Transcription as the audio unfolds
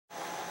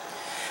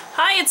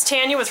Hi, it's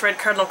Tanya with Red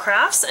Cardinal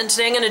Crafts, and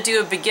today I'm going to do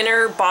a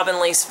beginner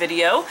bobbin lace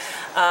video.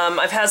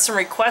 I've had some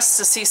requests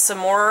to see some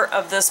more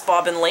of this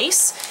bobbin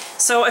lace,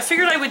 so I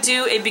figured I would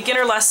do a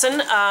beginner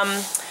lesson.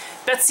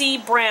 Betsy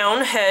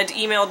Brown had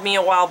emailed me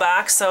a while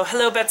back, so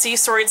hello Betsy,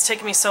 sorry it's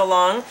taken me so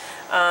long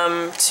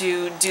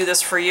to do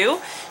this for you.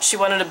 She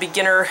wanted a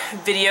beginner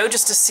video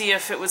just to see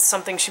if it was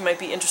something she might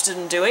be interested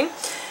in doing.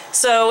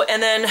 So,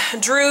 and then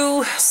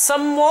Drew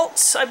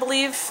Sumwalt, I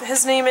believe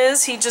his name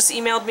is, he just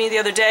emailed me the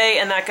other day,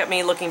 and that got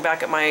me looking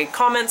back at my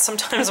comments.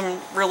 Sometimes I'm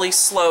really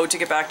slow to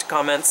get back to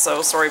comments,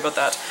 so sorry about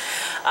that.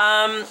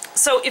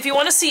 So if you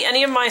want to see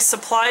any of my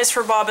supplies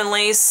for bobbin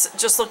lace,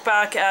 just look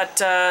back at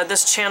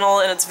this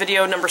channel and it's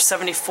video number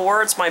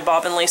 74. It's my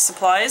bobbin lace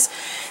supplies.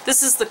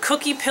 This is the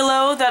cookie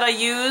pillow that I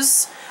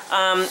use.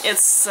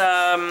 It's,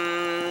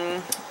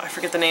 I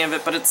forget the name of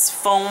it, but it's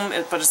foam,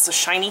 but it's the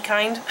shiny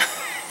kind.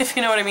 If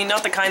you know what I mean,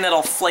 not the kind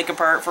that'll flake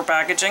apart for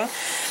packaging.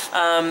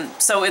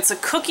 So it's a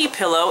cookie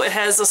pillow. It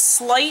has a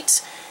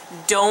slight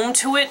dome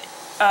to it,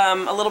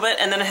 a little bit,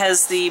 and then it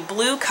has the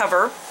blue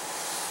cover.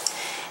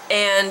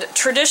 And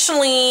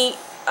traditionally,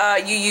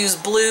 you use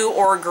blue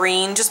or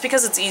green just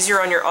because it's easier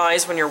on your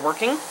eyes when you're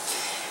working.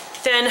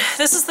 Then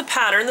this is the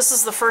pattern. This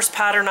is the first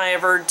pattern I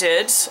ever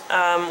did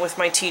with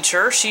my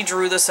teacher. She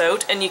drew this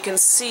out, and you can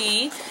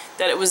see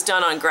that it was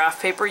done on graph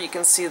paper. You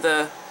can see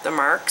the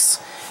marks.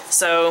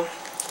 So.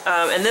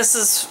 And this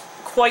is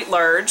quite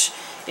large.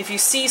 If you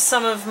see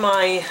some of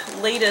my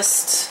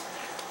latest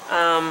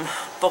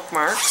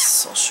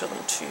bookmarks, I'll show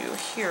them to you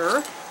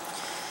here.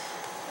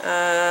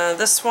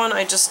 This one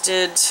I just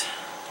did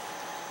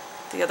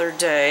the other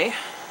day.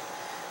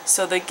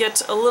 So they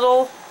get a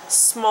little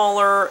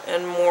smaller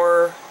and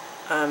more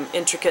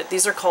intricate.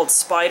 These are called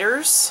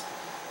spiders.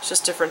 It's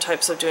just different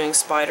types of doing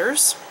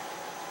spiders.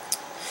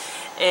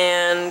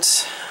 And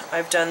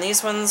I've done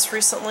these ones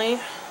recently.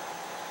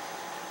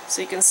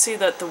 So you can see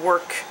that the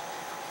work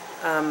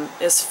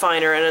is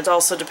finer, and it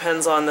also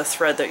depends on the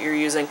thread that you're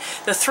using.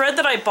 The thread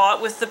that I bought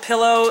with the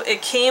pillow,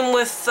 it came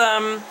with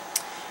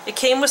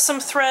some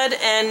thread,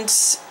 and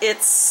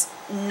it's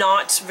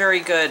not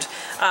very good.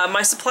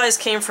 My supplies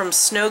came from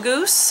Snow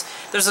Goose.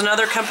 There's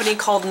another company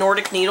called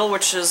Nordic Needle,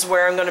 which is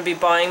where I'm going to be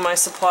buying my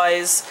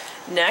supplies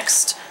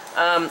next.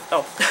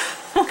 Oh,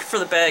 look for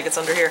the bag, it's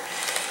under here.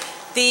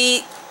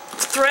 The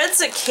threads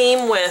that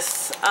came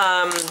with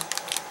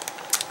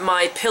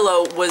my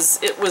pillow was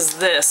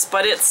this,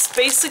 but it's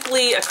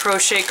basically a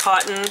crochet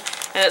cotton,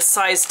 and it's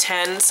size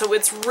 10, so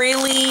it's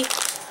really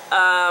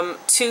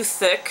too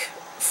thick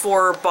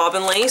for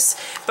bobbin lace,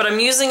 but I'm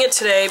using it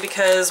today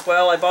because,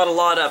 well, I bought a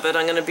lot of it.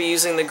 I'm going to be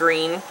using the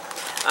green.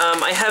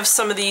 I have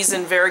some of these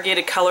in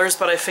variegated colors,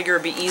 but I figure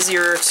it'd be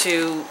easier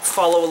to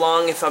follow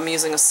along if I'm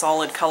using a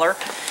solid color.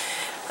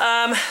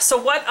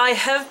 So what I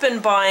have been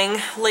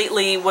buying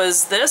lately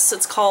was this.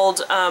 It's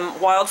called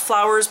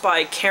Wildflowers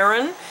by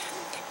Karen.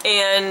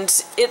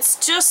 And it's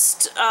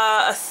just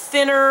a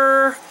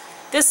thinner,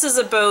 this is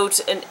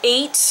about an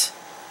 8,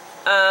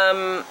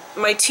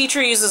 my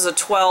teacher uses a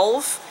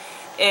 12,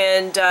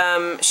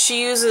 and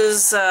she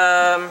uses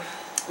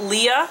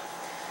Leah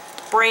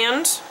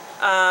brand,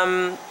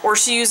 or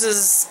she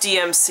uses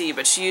DMC,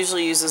 but she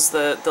usually uses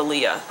the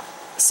Leah.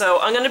 So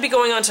I'm going to be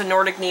going on to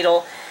Nordic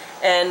Needle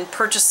and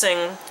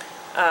purchasing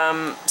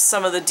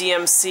some of the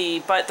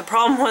DMC, but the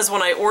problem was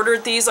when I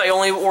ordered these, I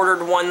only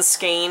ordered one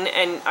skein,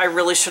 and I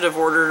really should have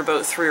ordered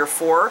about 3 or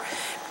 4,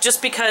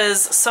 just because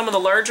some of the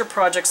larger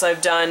projects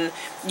I've done,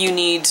 you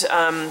need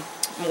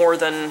more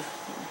than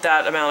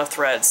that amount of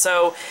thread.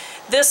 So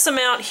this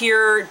amount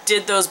here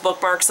did those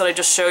bookmarks that I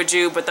just showed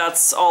you, but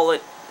that's all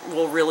it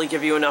will really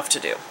give you enough to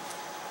do.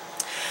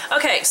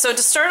 Okay, so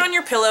to start on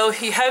your pillow,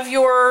 you have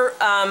your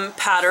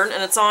pattern,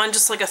 and it's on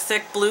just like a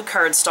thick blue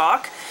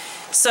cardstock.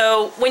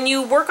 So when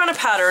you work on a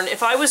pattern,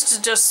 if I was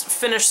to just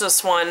finish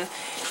this one,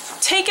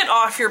 take it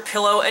off your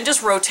pillow and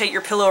just rotate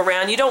your pillow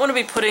around. You don't want to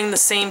be putting the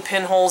same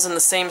pinholes in the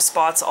same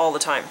spots all the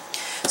time.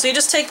 So you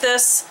just take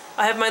this,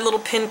 I have my little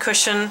pin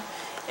cushion,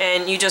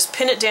 and you just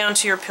pin it down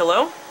to your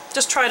pillow.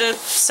 Just try to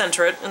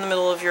center it in the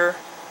middle of your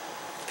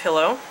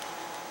pillow.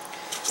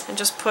 And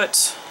just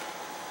put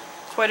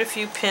quite a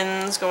few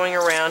pins going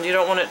around. You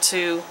don't want it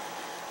to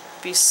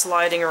be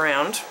sliding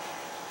around.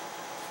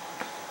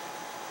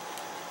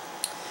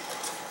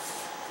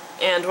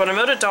 And when I'm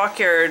out at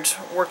Dockyard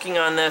working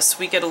on this,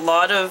 we get a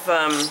lot of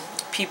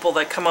people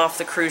that come off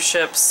the cruise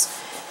ships,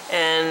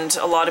 and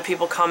a lot of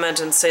people comment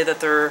and say that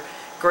their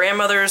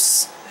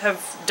grandmothers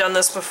have done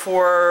this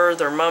before,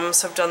 their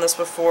mums have done this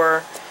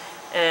before,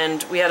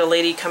 and we had a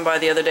lady come by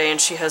the other day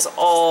and she has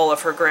all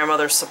of her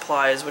grandmother's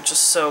supplies, which is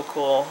so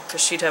cool,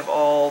 because she'd have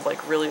all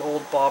like really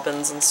old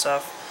bobbins and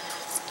stuff,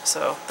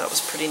 so that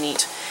was pretty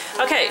neat.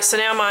 Okay, so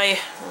now my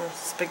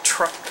this big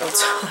truck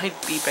outside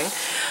beeping.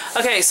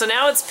 Okay, so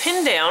now it's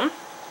pinned down.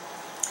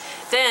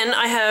 Then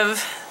I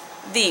have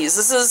these.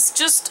 This is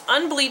just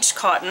unbleached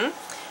cotton,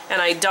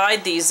 and I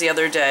dyed these the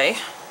other day.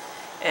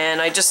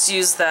 And I just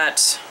used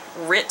that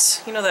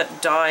RIT, you know,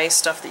 that dye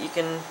stuff that you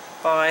can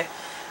buy.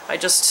 I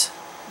just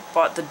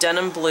bought the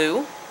denim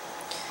blue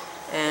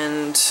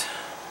and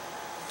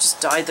just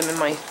dyed them in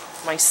my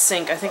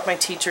sink. I think my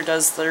teacher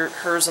does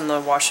hers in the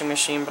washing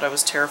machine, but I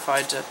was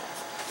terrified to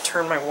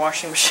turn my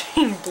washing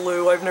machine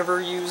blue. I've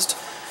never used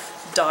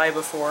dye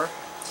before,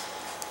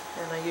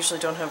 and I usually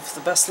don't have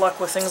the best luck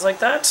with things like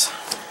that.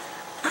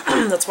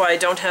 That's why I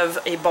don't have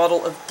a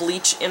bottle of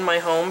bleach in my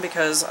home,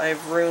 because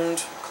I've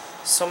ruined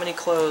so many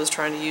clothes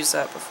trying to use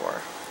that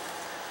before.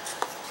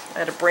 I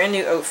had a brand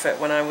new outfit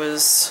when I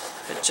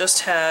had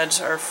just had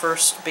our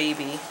first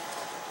baby,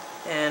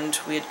 and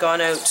we had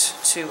gone out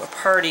to a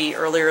party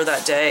earlier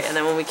that day, and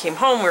then when we came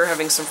home we were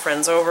having some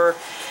friends over,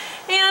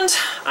 and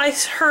I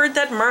heard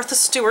that Martha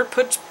Stewart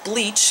put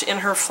bleach in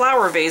her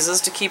flower vases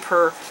to keep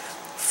her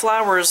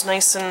flowers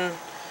nice and,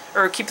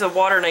 or keep the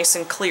water nice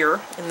and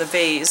clear in the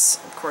vase.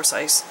 Of course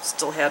I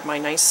still had my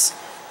nice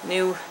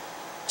new,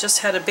 just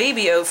had a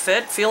baby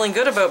outfit, feeling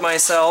good about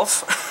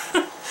myself,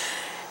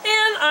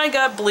 and I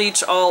got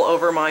bleach all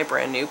over my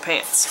brand new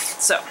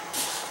pants. So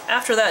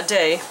after that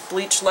day,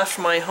 bleach left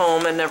my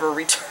home and never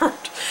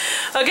returned.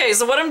 Okay,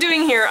 so what I'm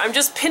doing here, I'm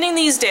just pinning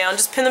these down,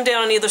 just pin them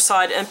down on either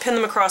side and pin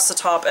them across the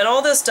top. And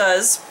all this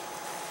does,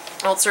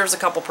 well, it serves a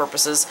couple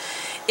purposes.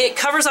 It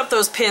covers up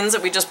those pins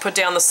that we just put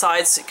down the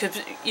sides, because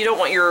you don't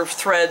want your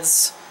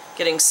threads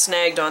getting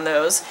snagged on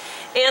those.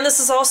 And this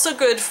is also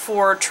good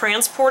for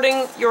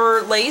transporting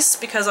your lace,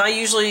 because I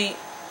usually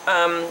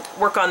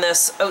work on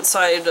this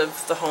outside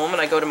of the home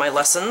and I go to my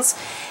lessons.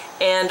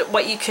 And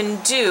what you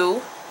can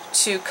do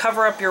to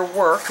cover up your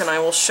work, and I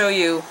will show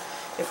you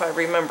if I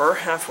remember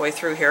halfway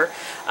through here,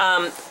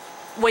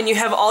 when you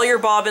have all your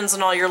bobbins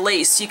and all your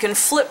lace, you can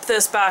flip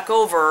this back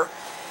over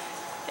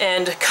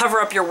and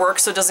cover up your work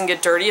so it doesn't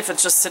get dirty if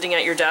it's just sitting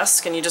at your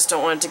desk and you just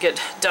don't want it to get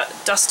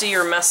dusty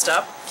or messed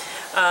up.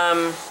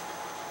 And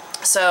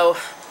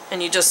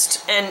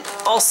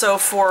also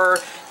for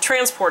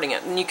transporting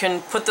it, and you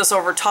can put this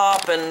over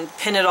top and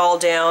pin it all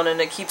down, and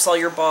it keeps all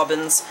your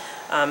bobbins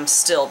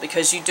still,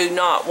 because you do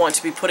not want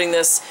to be putting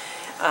this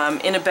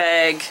in a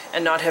bag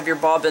and not have your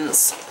bobbins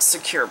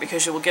secure,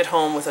 because you will get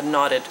home with a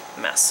knotted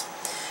mess.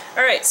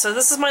 Alright, so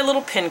this is my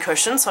little pin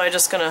cushion, so I'm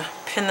just going to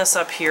pin this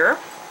up here,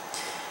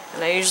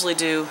 and I usually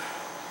do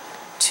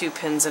 2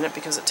 pins in it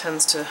because it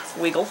tends to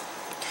wiggle.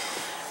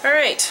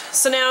 Alright,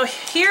 so now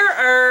here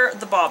are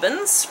the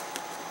bobbins.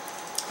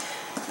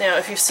 Now,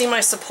 if you've seen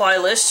my supply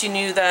list, you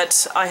knew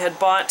that I had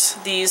bought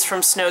these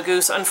from Snow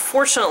Goose.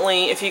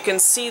 Unfortunately, if you can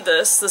see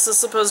this is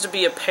supposed to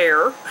be a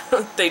pair.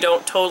 They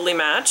don't totally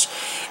match.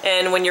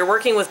 And when you're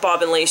working with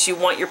bobbin lace, you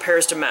want your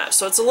pairs to match.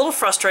 So it's a little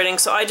frustrating,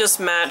 so I just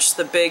match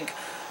the big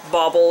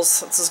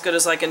baubles. That's as good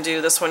as I can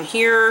do. This one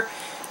here,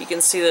 you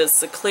can see that it's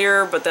the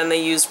clear, but then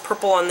they used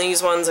purple on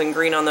these ones and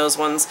green on those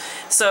ones.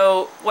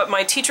 So what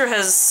my teacher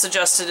has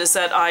suggested is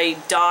that I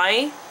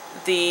dye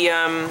the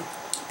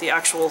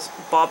actual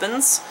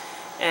bobbins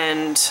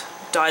and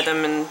dye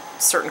them in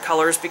certain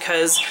colors,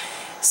 because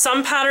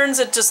some patterns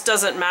it just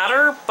doesn't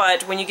matter,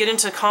 but when you get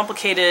into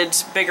complicated,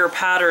 bigger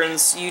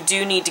patterns, you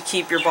do need to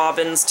keep your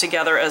bobbins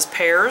together as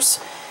pairs,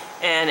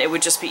 and it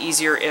would just be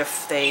easier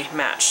if they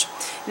matched.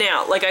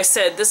 Now, like I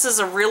said, this is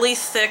a really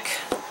thick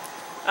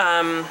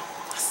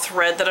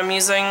thread that I'm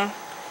using,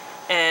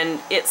 and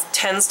it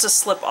tends to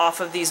slip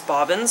off of these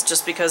bobbins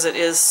just because it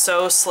is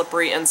so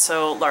slippery and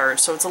so large,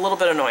 so it's a little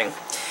bit annoying.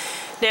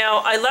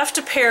 Now, I left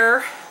a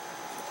pair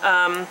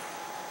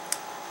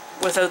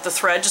without the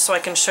thread, just so I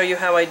can show you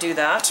how I do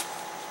that.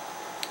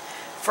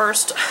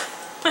 First,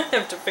 I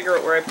have to figure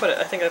out where I put it.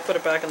 I think I put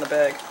it back in the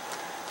bag.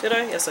 Did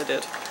I? Yes, I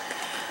did.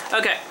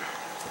 Okay.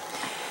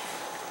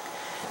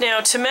 Now,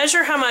 to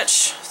measure how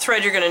much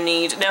thread you're going to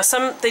need, now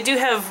they do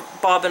have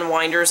bobbin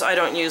winders. I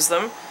don't use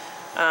them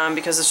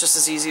because it's just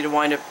as easy to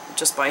wind it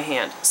just by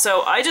hand.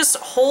 So I just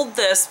hold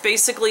this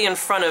basically in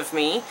front of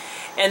me,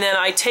 and then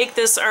I take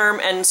this arm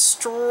and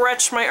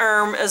stretch my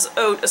arm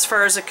out as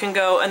far as it can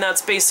go, and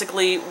that's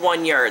basically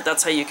 1 yard.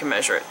 That's how you can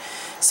measure it.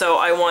 So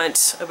I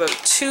want about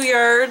 2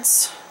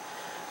 yards,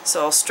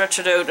 so I'll stretch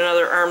it out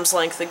another arm's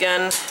length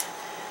again,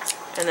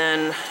 and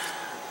then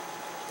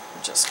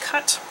just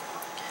cut.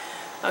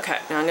 Okay,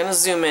 now I'm going to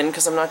zoom in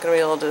because I'm not going to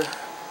be able to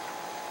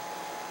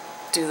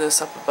do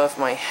this up above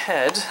my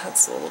head.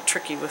 That's a little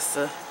tricky with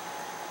the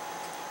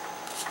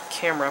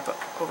camera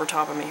up over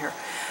top of me here.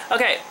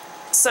 Okay,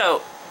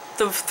 so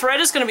the thread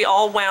is going to be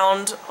all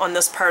wound on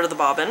this part of the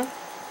bobbin.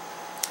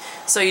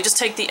 So you just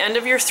take the end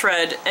of your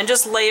thread and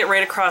just lay it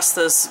right across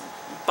this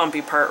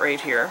bumpy part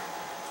right here,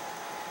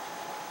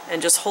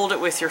 and just hold it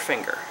with your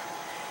finger.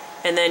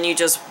 And then you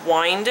just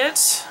wind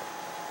it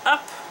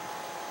up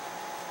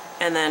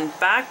and then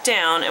back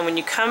down, and when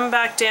you come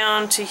back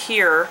down to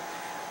here,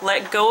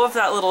 let go of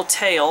that little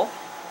tail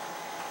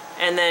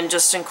and then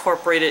just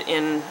incorporate it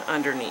in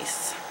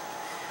underneath.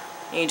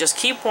 And you just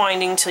keep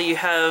winding till you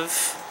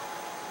have,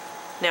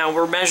 now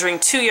we're measuring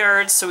 2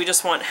 yards, so we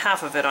just want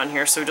half of it on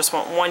here, so we just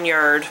want 1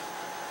 yard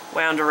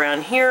wound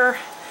around here.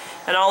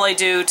 And all I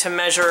do to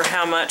measure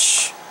how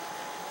much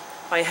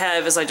I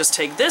have is I just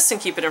take this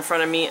and keep it in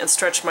front of me and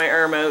stretch my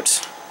arm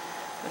out.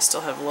 I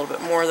still have a little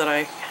bit more that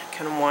I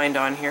can wind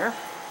on here.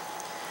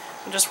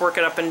 And just work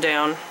it up and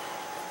down,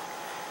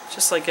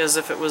 just like as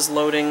if it was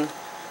loading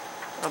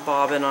a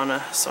bobbin on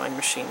a sewing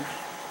machine.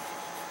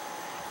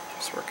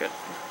 Just work it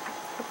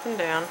up and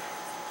down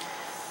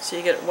so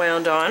you get it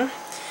wound on.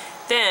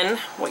 Then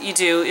what you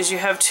do is you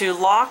have to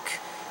lock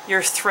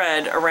your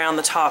thread around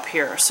the top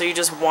here. So you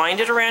just wind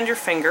it around your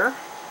finger,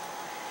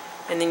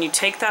 and then you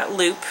take that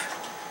loop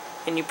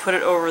and you put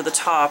it over the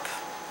top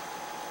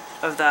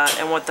of that,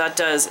 and what that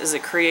does is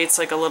it creates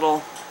like a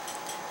little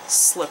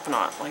slip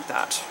knot like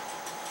that.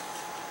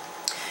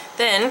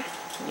 Then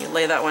you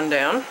lay that one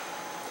down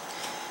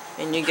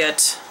and you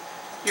get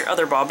your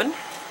other bobbin,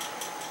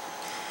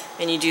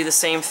 and you do the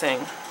same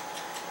thing.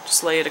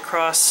 Just lay it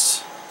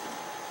across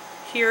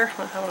here.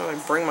 How do I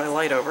bring my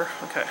light over?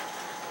 Okay.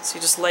 So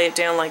you just lay it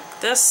down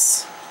like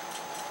this.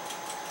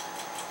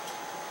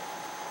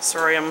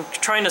 Sorry, I'm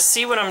trying to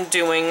see what I'm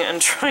doing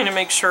and trying to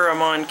make sure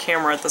I'm on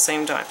camera at the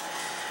same time.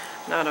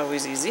 Not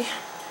always easy.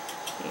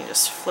 You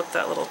just flip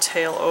that little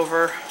tail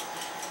over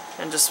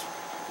and just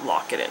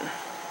lock it in.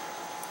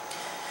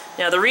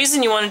 Now the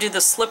reason you want to do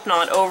the slip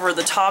knot over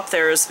the top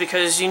there is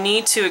because you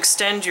need to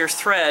extend your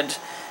thread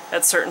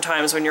at certain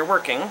times when you're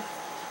working.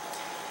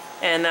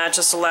 And that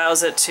just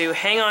allows it to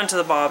hang on to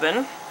the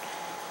bobbin,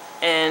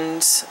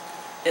 and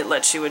it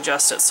lets you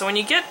adjust it. So when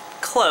you get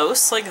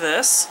close like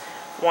this,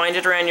 wind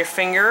it around your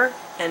finger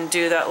and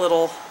do that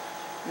little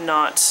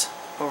knot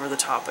over the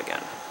top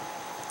again.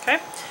 Okay?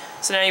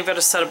 So now you've got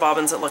a set of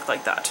bobbins that look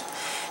like that.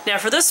 Now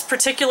for this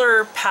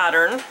particular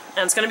pattern,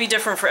 and it's going to be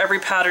different for every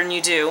pattern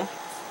you do,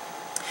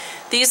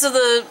 these are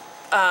the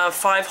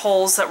 5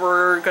 holes that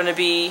we're going to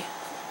be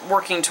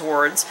working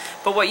towards.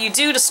 But what you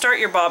do to start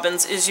your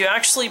bobbins is you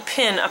actually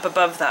pin up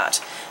above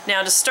that.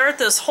 Now to start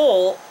this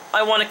hole,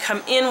 I want to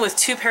come in with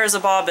 2 pairs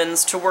of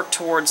bobbins to work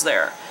towards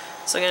there.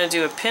 So I'm going to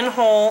do a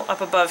pinhole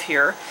up above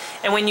here,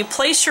 and when you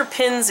place your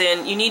pins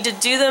in, you need to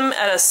do them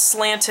at a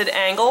slanted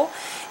angle.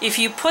 If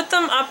you put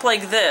them up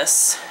like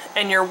this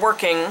and you're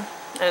working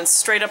and it's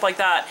straight up like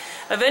that,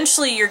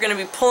 eventually you're going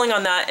to be pulling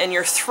on that and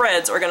your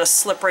threads are going to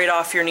slip right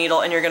off your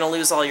needle and you're going to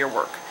lose all your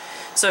work.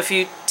 So if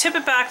you tip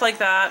it back like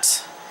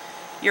that,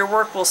 your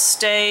work will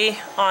stay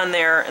on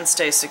there and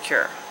stay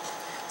secure.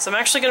 So I'm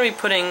actually going to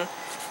be putting,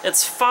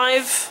 it's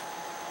 5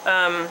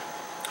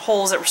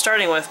 holes that we're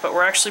starting with, but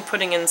we're actually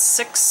putting in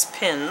 6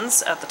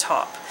 pins at the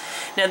top.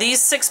 Now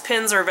these 6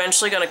 pins are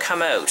eventually going to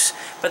come out,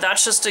 but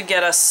that's just to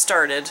get us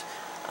started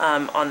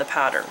on the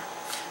pattern.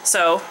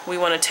 So we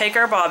want to take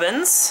our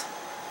bobbins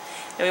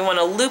and we want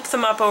to loop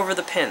them up over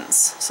the pins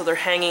so they're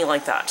hanging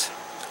like that.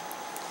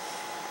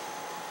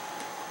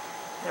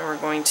 And we're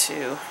going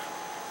to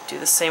do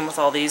the same with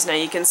all these. Now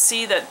you can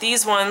see that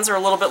these ones are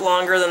a little bit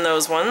longer than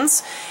those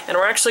ones, and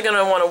we're actually going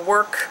to want to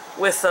work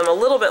with them a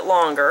little bit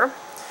longer.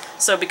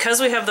 So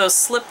because we have those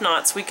slip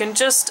knots, we can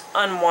just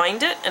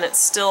unwind it and it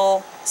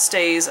still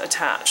stays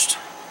attached.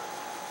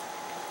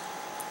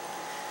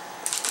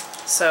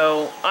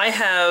 So I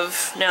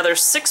have, now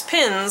there's 6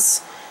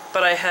 pins,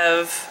 but I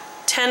have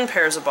 10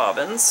 pairs of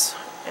bobbins,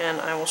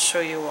 and I will show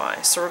you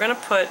why. So we're going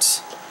to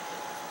put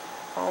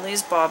all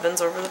these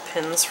bobbins over the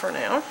pins for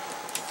now.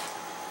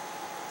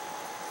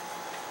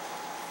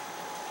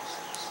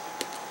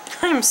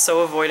 I'm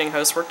so avoiding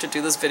housework to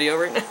do this video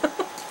right now.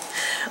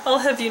 I'll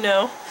have you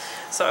know.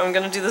 So I'm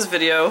going to do this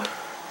video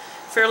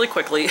fairly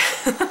quickly.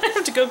 I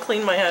have to go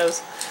clean my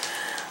house.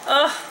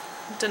 Ugh,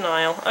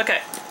 denial.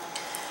 Okay,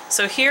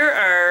 so here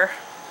are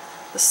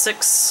the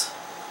 6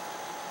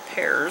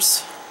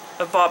 pairs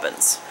of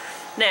bobbins.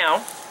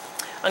 Now,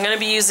 I'm going to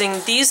be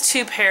using these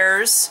 2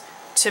 pairs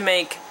to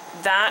make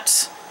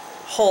that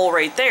hole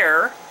right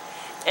there,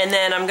 and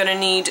then I'm going to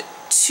need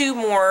 2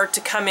 more to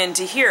come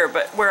into here,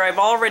 but where I've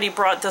already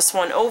brought this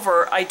one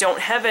over, I don't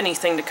have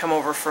anything to come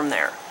over from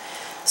there.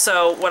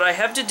 So what I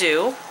have to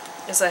do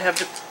is I have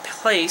to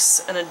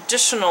place an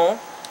additional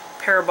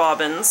pair of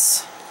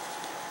bobbins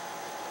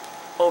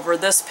over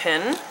this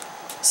pin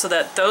so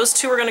that those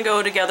 2 are going to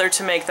go together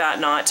to make that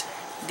knot.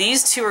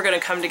 These 2 are going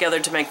to come together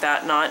to make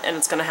that knot, and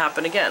it's going to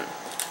happen again.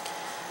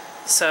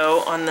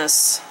 So on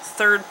this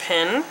 3rd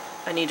pin,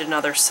 I need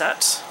another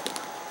set.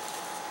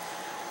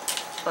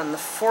 On the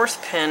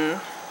 4th pin,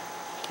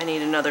 I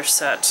need another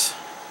set.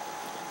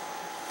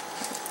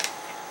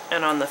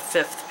 And on the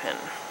 5th pin.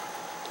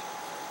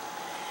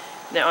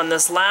 Now on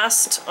this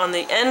last, on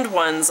the end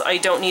ones, I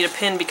don't need a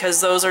pin because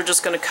those are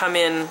just going to come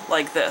in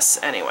like this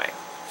anyway.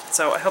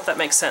 So I hope that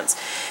makes sense.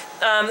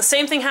 The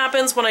same thing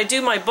happens when I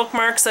do my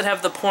bookmarks that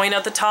have the point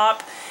at the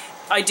top.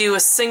 I do a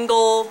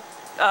single,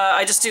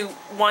 I just do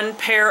 1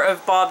 pair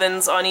of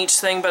bobbins on each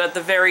thing, but at the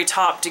very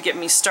top to get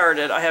me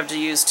started I have to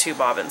use 2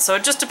 bobbins. So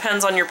it just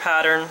depends on your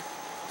pattern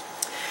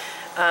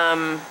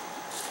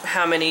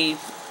how many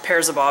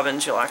pairs of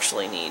bobbins you'll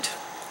actually need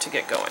to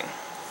get going.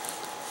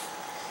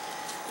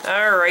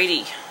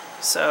 Alrighty,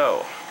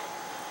 so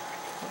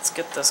let's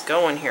get this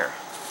going here.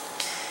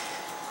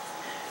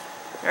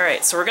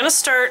 Alright, so we're going to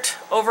start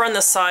over on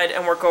this side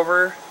and work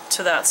over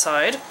to that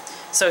side.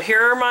 So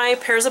here are my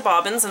pairs of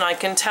bobbins, and I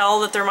can tell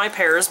that they're my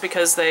pairs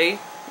because they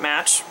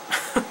match.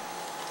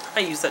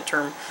 I use that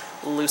term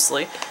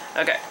loosely.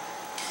 Okay.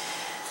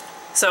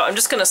 So I'm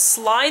just going to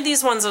slide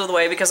these ones out of the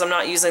way because I'm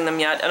not using them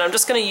yet, and I'm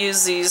just going to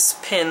use these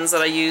pins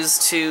that I use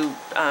to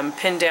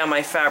pin down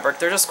my fabric.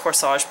 They're just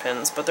corsage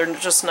pins, but they're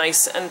just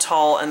nice and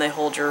tall, and they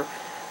hold your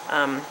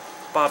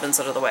bobbins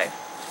out of the way.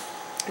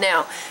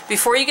 Now,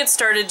 before you get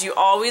started, you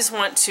always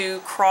want to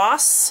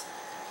cross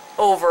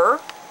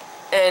over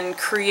and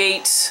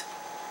create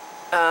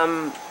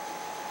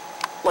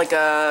like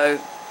a,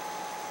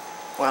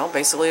 well,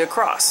 basically a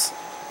cross.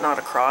 Not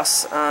a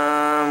cross. What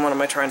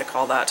am I trying to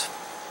call that?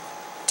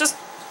 Just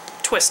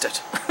twist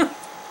it.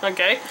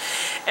 Okay?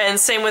 And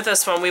same with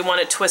this one. We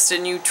want it twisted,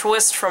 and you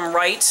twist from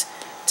right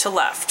to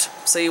left.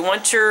 So you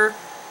want your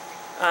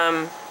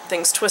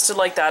things twisted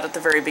like that at the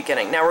very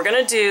beginning. Now we're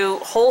going to do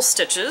whole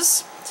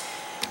stitches.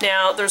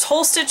 Now there's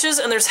whole stitches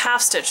and there's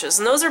half stitches,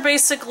 and those are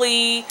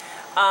basically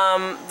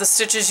the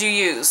stitches you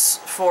use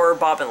for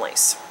bobbin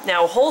lace.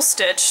 Now whole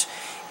stitch,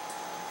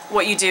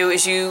 what you do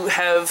is you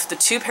have the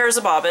 2 pairs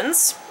of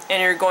bobbins, and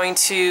you're going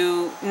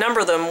to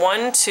number them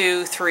 1,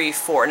 2, 3,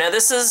 4. Now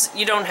this is,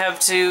 you don't have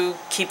to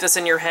keep this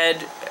in your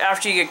head.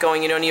 After you get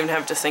going, you don't even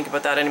have to think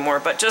about that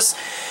anymore, but just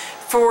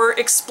for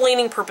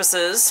explaining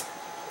purposes,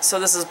 so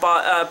this is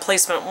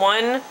placement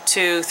 1,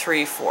 2,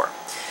 3, 4.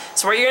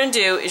 So what you're going to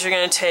do is you're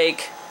going to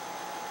take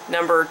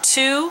number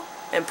 2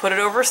 and put it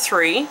over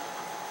 3.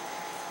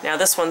 Now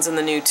this one's in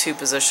the new 2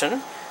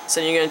 position. So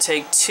you're going to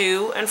take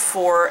 2 and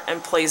 4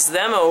 and place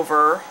them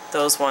over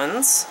those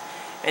ones.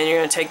 And you're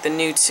going to take the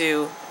new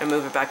 2 and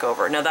move it back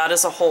over. Now that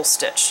is a whole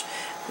stitch.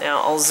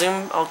 Now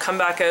I'll come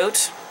back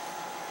out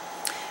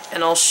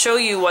and I'll show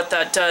you what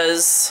that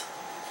does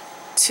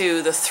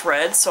to the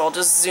thread. So I'll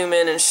just zoom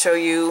in and show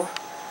you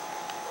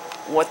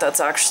what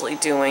that's actually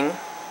doing.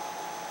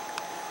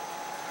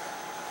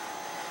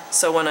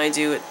 So when I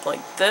do it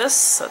like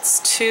this, that's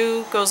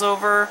 2 goes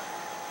over,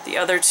 the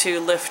other 2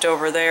 lift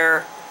over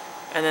there,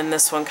 and then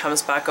this one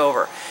comes back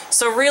over.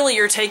 So really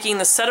you're taking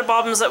the set of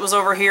bobbins that was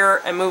over here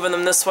and moving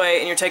them this way,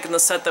 and you're taking the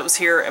set that was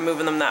here and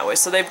moving them that way.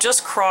 So they've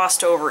just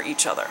crossed over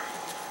each other.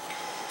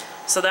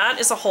 So that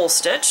is a whole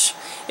stitch.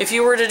 If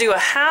you were to do a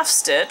half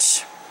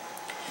stitch,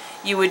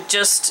 you would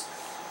just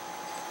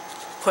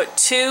put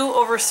 2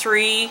 over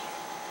 3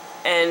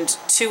 and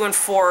 2 and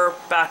 4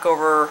 back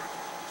over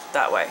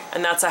that way,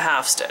 and that's a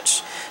half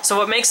stitch. So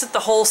what makes it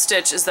the whole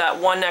stitch is that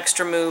one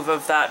extra move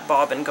of that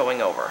bobbin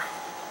going over.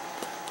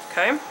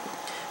 Okay?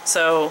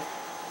 So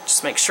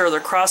just make sure they're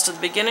crossed at the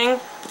beginning,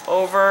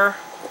 over,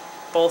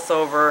 both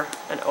over,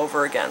 and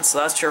over again. So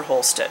that's your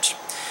whole stitch.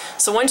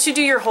 So once you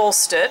do your whole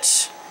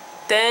stitch,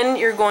 then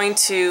you're going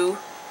to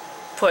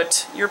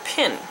put your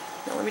pin.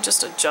 Now let me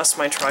just adjust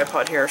my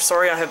tripod here.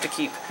 Sorry I have to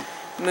keep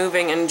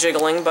moving and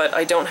jiggling, but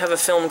I don't have a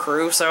film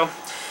crew, so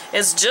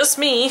it's just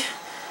me.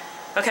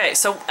 Okay,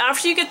 so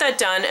after you get that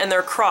done and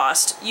they're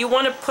crossed, you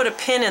want to put a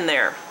pin in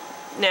there.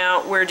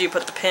 Now, where do you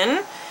put the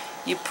pin?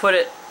 You put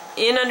it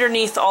in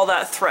underneath all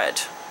that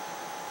thread.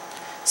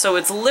 So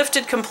it's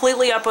lifted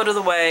completely up out of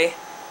the way.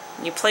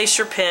 You place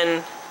your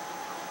pin,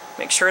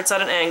 make sure it's at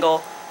an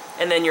angle,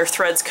 and then your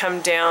threads come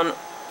down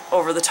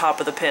over the top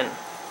of the pin.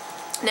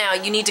 Now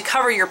you need to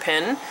cover your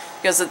pin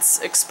because it's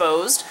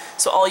exposed,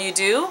 so all you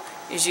do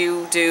is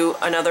you do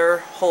another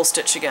whole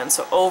stitch again.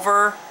 So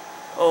over,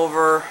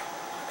 over,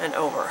 and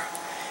over.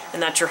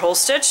 And that's your whole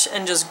stitch,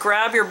 and just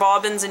grab your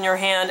bobbins in your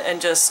hand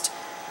and just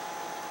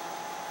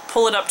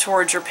pull it up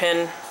towards your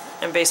pin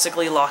and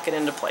basically lock it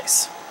into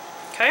place.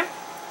 Okay?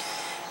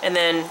 And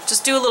then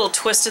just do a little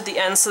twist at the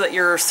end so that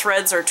your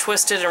threads are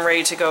twisted and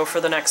ready to go for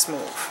the next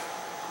move.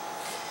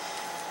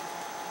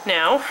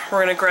 Now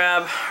we're going to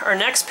grab our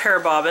next pair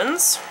of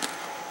bobbins,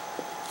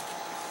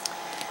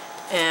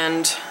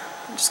 and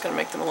I'm just going to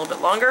make them a little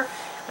bit longer.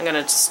 I'm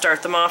going to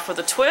start them off with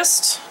a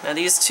twist. Now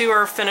these 2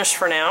 are finished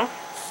for now.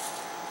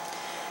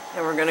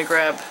 And we're going to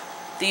grab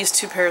these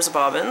 2 pairs of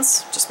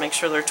bobbins, just make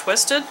sure they're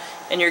twisted,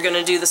 and you're going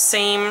to do the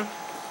same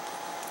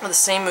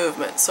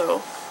movement.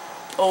 So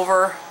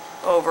over,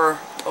 over,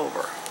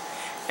 over.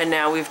 And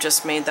now we've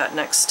just made that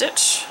next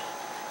stitch.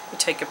 You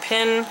take a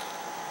pin,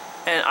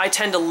 and I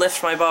tend to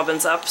lift my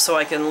bobbins up so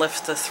I can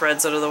lift the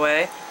threads out of the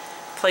way.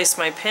 Place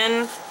my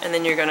pin, and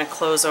then you're going to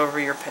close over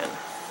your pin.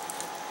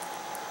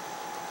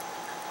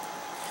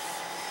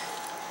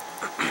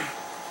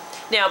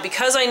 Now,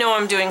 because I know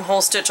I'm doing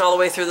whole stitch all the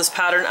way through this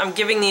pattern, I'm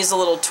giving these a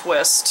little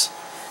twist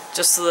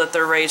just so that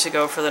they're ready to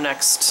go for the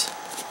next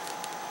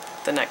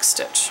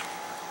stitch.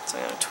 So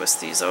I'm going to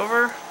twist these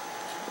over,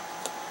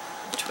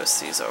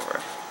 twist these over,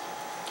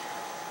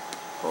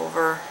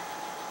 over,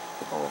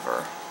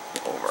 over,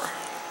 over.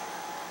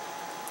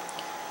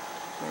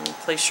 And you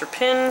place your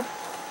pin,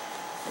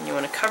 and you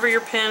want to cover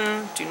your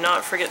pin. Do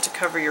not forget to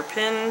cover your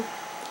pin.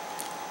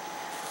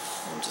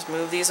 And just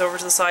move these over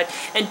to the side.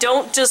 And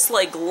don't just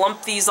like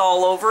lump these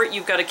all over.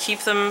 You've got to keep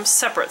them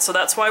separate. So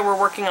that's why we're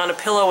working on a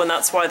pillow, and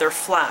that's why they're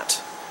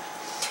flat.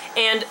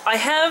 And I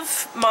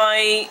have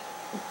my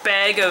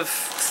bag of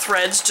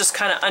threads just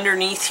kind of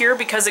underneath here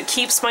because it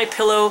keeps my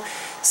pillow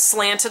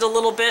slanted a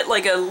little bit,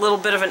 like a little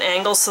bit of an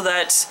angle, so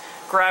that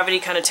gravity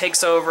kind of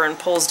takes over and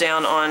pulls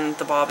down on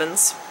the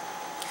bobbins.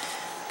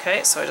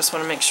 Okay, so I just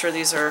want to make sure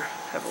these are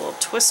have a little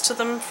twist to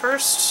them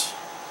first.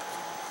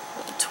 A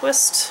little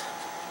twist,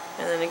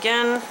 and then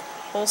again,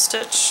 whole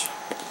stitch.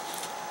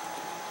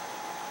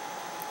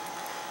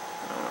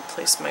 I'm going to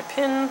place my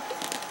pin.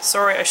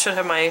 Sorry, I should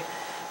have my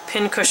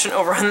pin cushion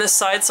over on this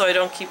side so I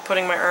don't keep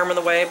putting my arm in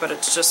the way, but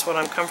it's just what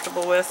I'm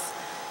comfortable with.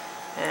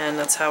 And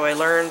that's how I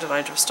learned, and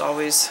I just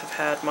always have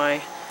had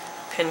my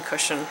pin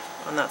cushion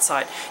on that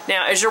side.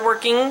 Now, as you're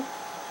working,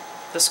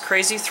 this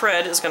crazy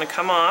thread is going to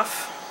come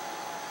off.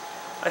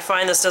 I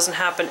find this doesn't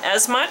happen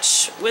as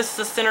much with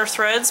the thinner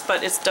threads,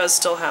 but it does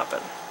still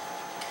happen.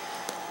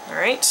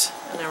 Alright,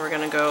 and now we're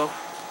going to go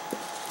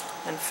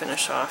and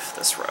finish off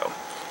this row.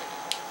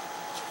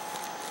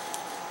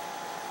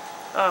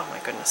 Oh my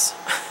goodness.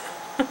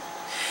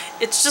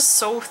 It's just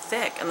so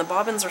thick, and the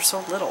bobbins are so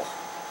little.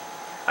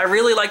 I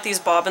really like these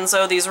bobbins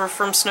though. These were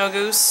from Snow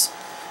Goose.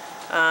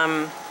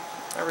 I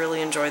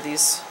really enjoy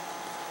these.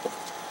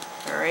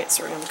 Alright,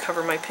 so we're going to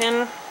cover my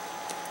pin.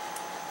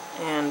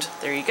 And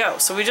there you go.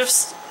 So we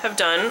just have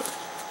done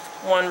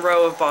one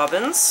row of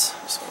bobbins.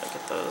 Just want to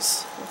get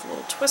those with a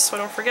little twist so I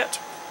don't forget.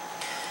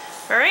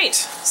 Alright,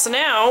 so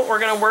now we're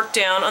going to work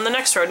down on the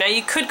next row. Now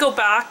you could go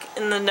back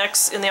in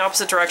the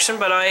opposite direction,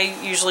 but I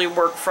usually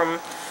work from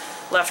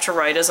left to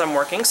right as I'm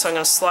working, so I'm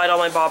going to slide all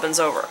my bobbins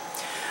over.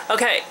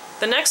 Okay,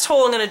 the next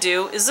hole I'm going to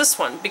do is this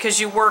one,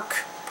 because you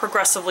work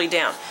progressively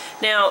down.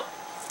 Now,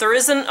 there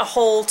isn't a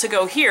hole to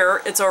go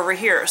here, it's over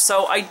here,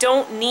 so I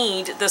don't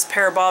need this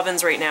pair of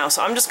bobbins right now,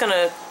 so I'm just going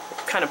to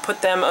kind of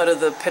put them out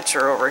of the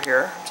picture over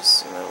here.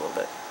 Just zoom out a little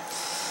bit.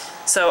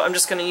 So I'm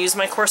just going to use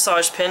my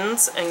corsage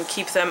pins and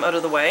keep them out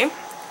of the way.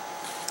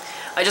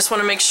 I just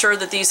want to make sure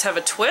that these have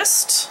a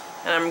twist,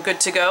 and I'm good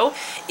to go.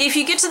 If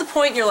you get to the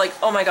point and you're like,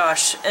 oh my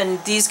gosh,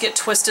 and these get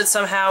twisted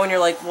somehow, and you're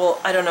like,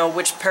 well, I don't know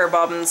which pair of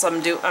bobbins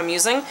I'm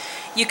using,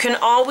 you can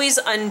always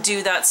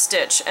undo that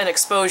stitch and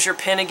expose your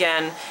pin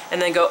again,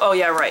 and then go, oh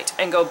yeah, right,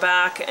 and go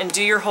back and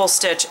do your whole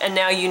stitch, and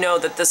now you know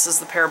that this is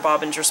the pair of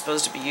bobbins you're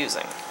supposed to be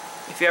using.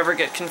 If you ever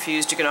get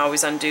confused, you can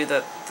always undo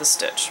the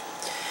stitch.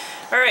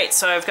 Alright,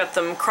 so I've got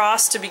them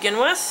crossed to begin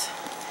with.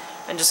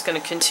 I'm just going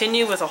to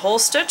continue with a whole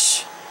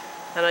stitch,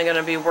 and I'm going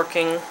to be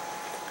working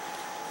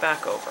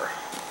back over.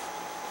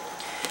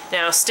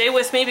 Now stay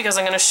with me because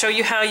I'm going to show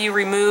you how you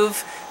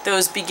remove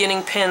those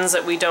beginning pins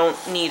that we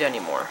don't need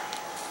anymore.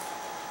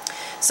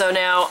 So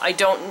now I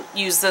don't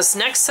use this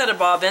next set of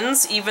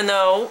bobbins even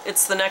though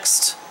it's the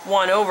next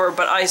one over,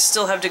 but I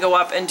still have to go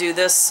up and do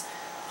this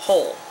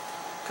hole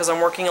because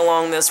I'm working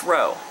along this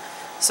row.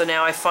 So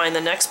now I find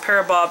the next pair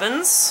of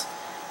bobbins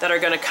that are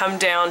going to come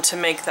down to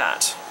make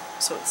that.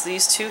 So it's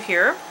these two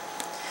here,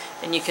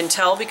 and you can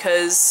tell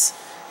because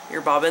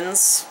your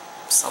bobbins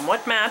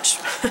somewhat match.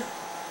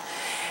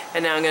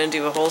 And now I'm going to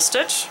do a whole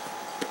stitch.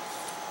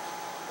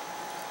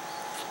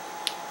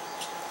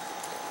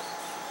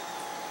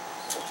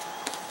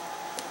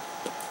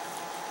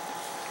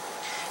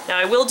 Now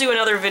I will do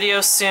another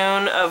video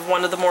soon of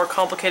one of the more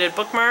complicated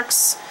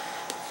bookmarks,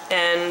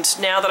 and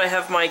now that I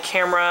have my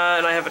camera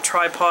and I have a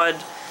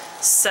tripod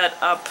set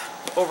up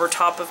over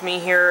top of me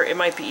here, it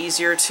might be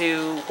easier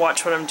to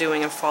watch what I'm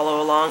doing and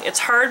follow along. It's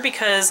hard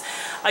because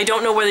I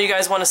don't know whether you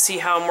guys want to see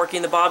how I'm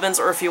working the bobbins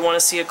or if you want to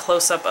see a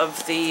close-up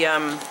of the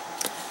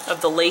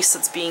lace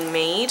that's being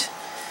made.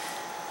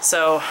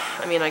 So,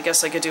 I mean, I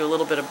guess I could do a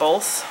little bit of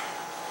both.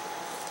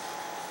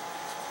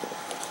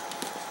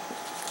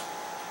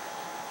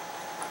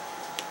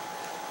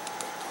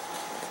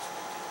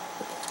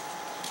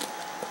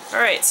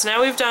 Alright, so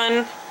now we've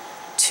done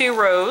 2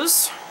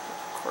 rows.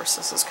 Of course,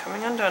 this is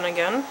coming undone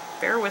again.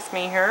 Bear with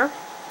me here.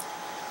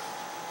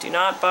 Do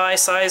not buy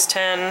size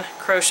 10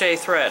 crochet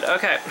thread.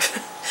 Okay.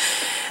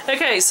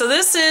 Okay, so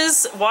this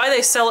is why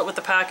they sell it with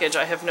the package.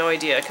 I have no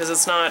idea because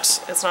it's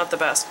not the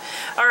best.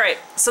 All right,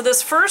 so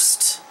this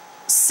first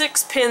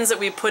 6 pins that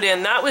we put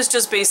in, that was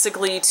just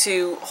basically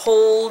to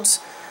hold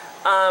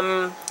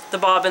the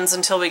bobbins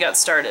until we got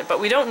started, but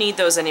we don't need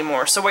those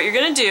anymore. So what you're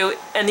going to do,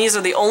 and these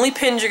are the only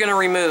pins you're going to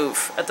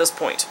remove at this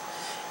point.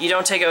 You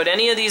don't take out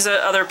any of these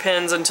other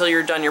pins until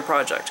you're done your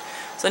project.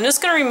 So I'm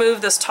just going to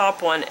remove this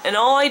top one, and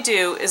all I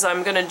do is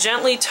I'm going to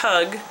gently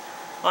tug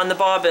on the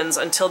bobbins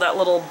until that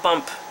little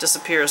bump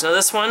disappears. Now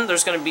this one,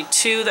 there's going to be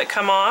 2 that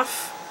come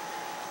off,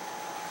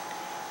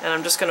 and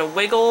I'm just going to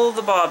wiggle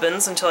the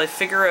bobbins until I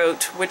figure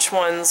out which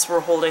ones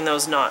were holding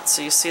those knots.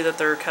 So you see that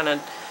they're kind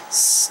of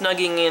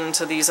snugging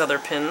into these other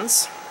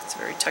pins. It's a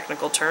very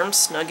technical term,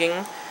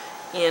 snugging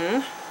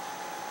in.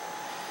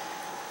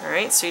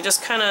 Alright, so you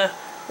just kind of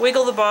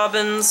wiggle the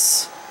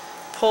bobbins,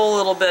 pull a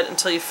little bit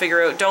until you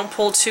figure out. Don't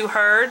pull too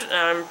hard.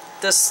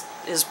 This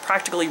is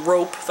practically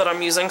rope that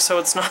I'm using, so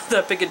it's not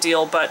that big a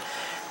deal, but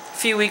a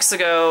few weeks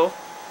ago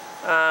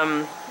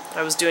I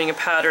was doing a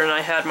pattern and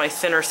I had my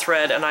thinner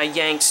thread and I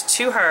yanked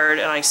too hard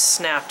and I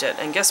snapped it.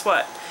 And guess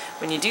what?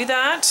 When you do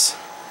that,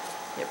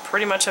 you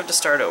pretty much have to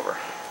start over.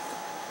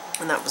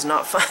 And that was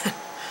not fun.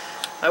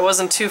 I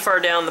wasn't too far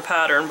down the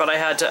pattern, but I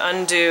had to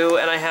undo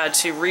and I had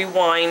to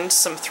rewind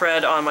some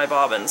thread on my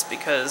bobbins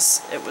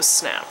because it was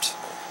snapped.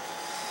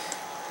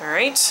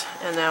 Alright,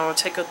 and now we'll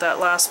take out that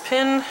last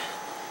pin,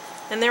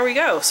 and there we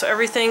go. So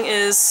everything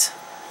is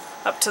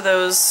up to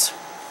those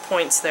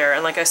points there.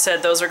 And like I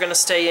said, those are going to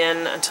stay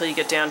in until you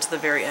get down to the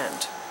very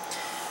end.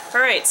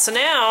 Alright, so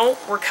now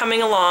we're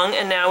coming along,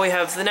 and now we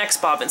have the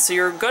next bobbin. So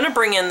you're going to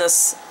bring in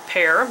this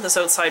pair, this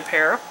outside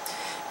pair.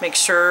 Make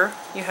sure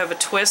you have a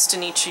twist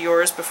in each of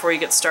yours before you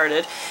get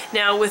started.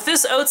 Now with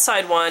this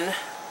outside one,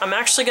 I'm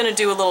actually going to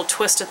do a little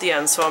twist at the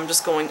end. So I'm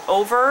just going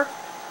over,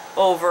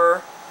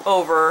 over,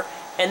 over,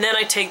 and then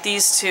I take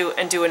these two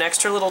and do an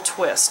extra little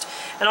twist.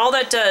 And all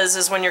that does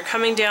is when you're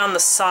coming down the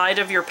side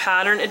of your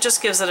pattern, it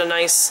just gives it a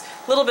nice,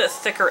 little bit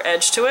thicker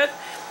edge to it.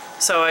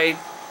 So I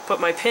put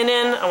my pin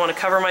in, I want to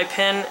cover my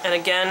pin, and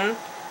again,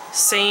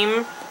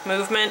 same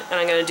movement, and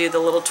I'm going to do the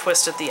little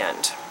twist at the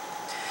end.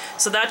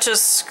 So that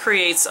just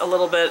creates a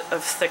little bit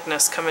of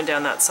thickness coming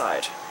down that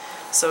side.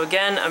 So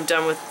again, I'm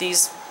done with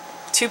these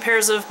two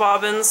pairs of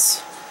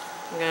bobbins.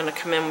 I'm going to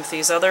come in with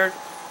these other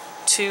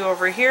two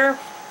over here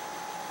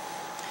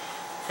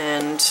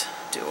and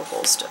do a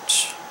hole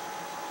stitch.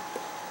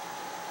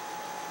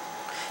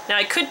 Now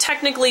I could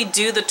technically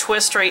do the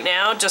twist right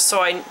now just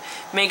so I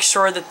make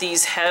sure that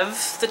these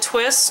have the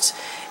twist.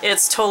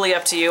 It's totally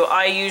up to you.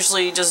 I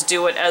usually just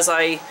do it as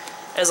I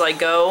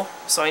go,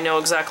 so I know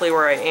exactly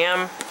where I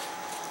am.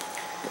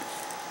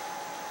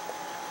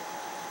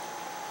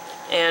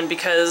 And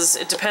because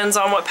it depends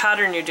on what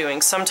pattern you're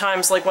doing.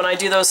 Sometimes, like when I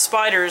do those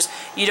spiders,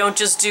 you don't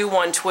just do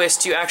one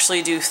twist, you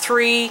actually do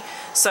three.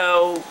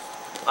 So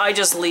I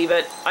just leave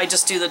it. I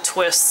just do the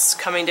twists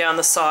coming down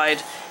the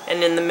side,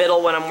 and in the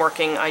middle when I'm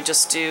working, I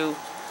just do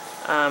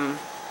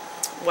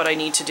what I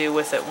need to do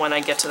with it when I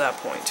get to that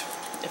point,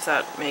 if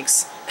that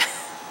makes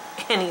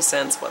any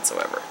sense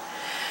whatsoever.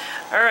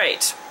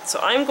 Alright, so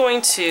I'm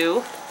going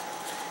to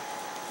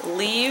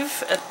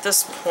leave at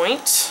this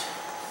point.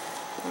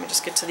 Let me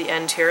just get to the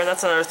end here, and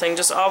that's another thing.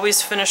 Just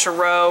always finish a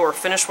row or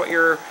finish what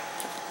you're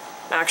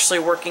actually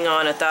working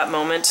on at that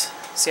moment.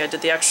 See, I did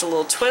the extra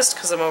little twist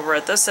because I'm over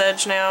at this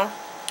edge now.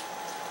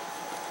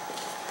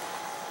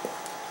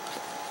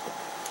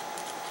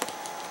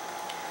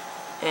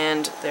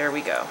 And there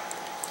we go.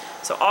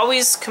 So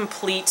always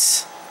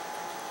complete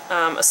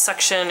a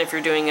section. If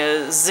you're doing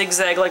a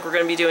zigzag like we're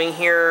going to be doing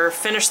here,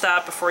 finish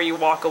that before you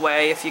walk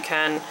away if you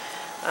can.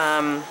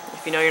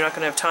 If you know you're not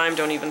going to have time,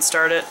 don't even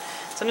start it.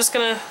 So I'm just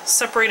going to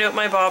separate out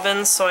my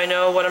bobbins so I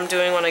know what I'm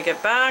doing when I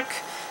get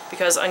back,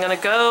 because I'm going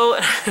to go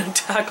and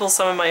tackle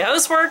some of my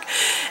housework,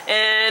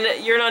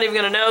 and you're not even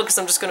going to know because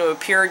I'm just going to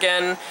appear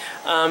again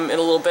in a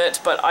little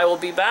bit, but I will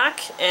be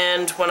back,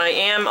 and when I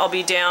am, I'll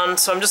be down.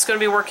 So I'm just going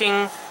to be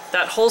working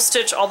that whole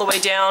stitch all the way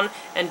down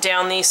and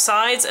down these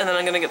sides, and then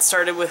I'm going to get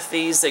started with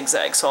the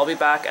zigzag. So I'll be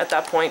back at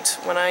that point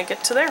when I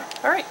get to there.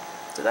 Alright,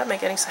 did that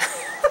make any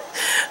sense?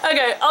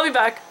 Okay, I'll be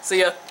back. See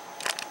ya.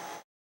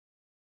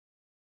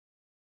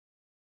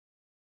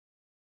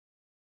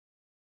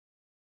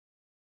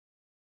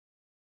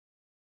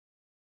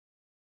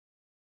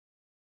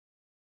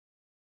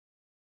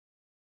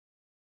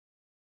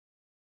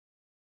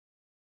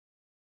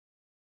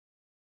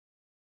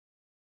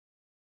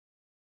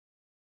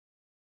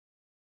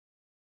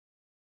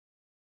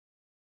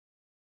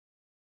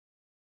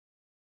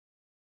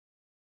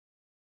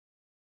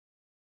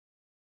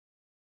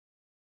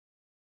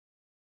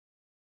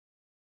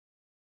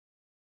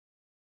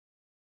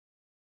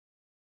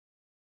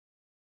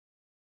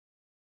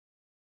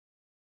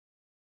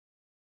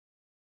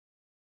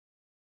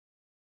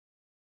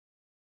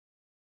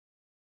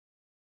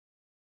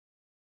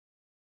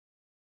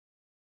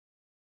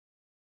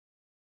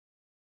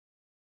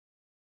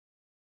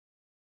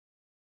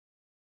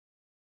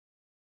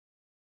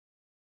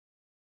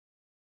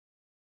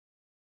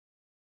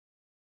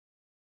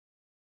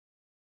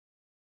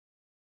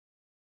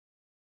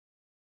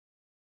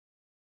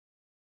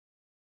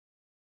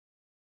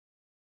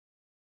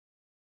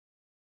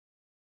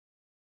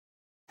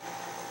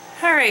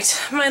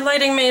 Alright, my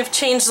lighting may have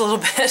changed a little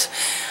bit.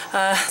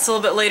 It's a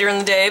little bit later in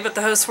the day, but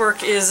the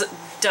housework is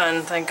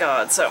done, thank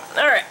God. So,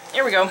 alright,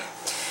 here we go.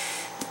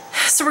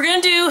 So we're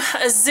going to do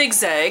a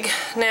zigzag.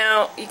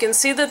 Now, you can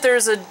see that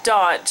there's a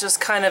dot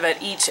just kind of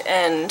at each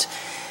end.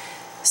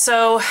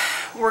 So,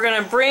 we're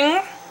going to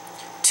bring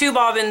two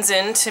bobbins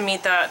in to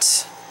meet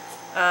that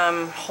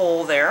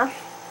hole there.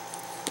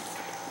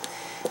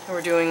 And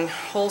we're doing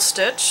hole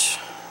stitch.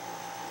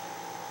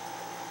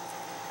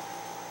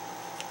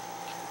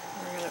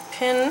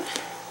 Pin,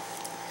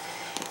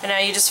 and now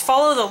you just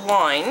follow the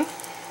line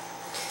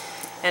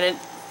and it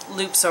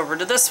loops over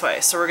to this way.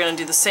 So we're going to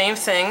do the same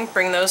thing,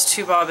 bring those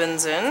two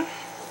bobbins in.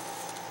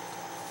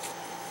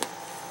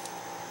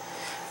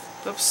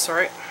 Oops,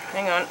 sorry,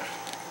 hang on.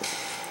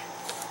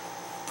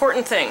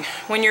 Important thing,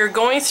 when you're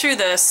going through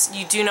this,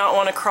 you do not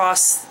want to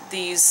cross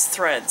these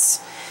threads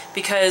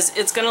because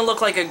it's going to look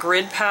like a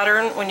grid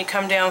pattern when you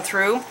come down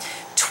through.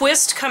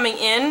 Twist coming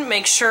in,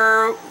 make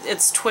sure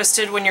it's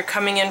twisted when you're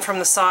coming in from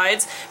the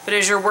sides, but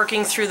as you're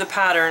working through the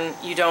pattern,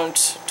 you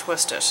don't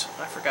twist it.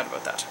 I forgot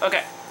about that.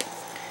 Okay,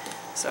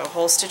 so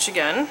hole stitch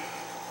again.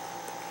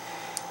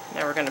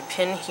 Now we're going to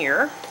pin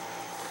here.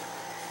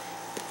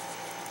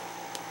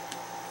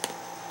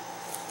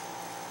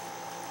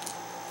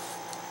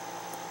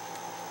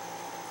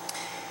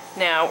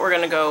 Now we're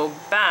going to go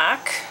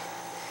back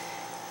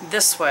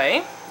this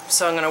way.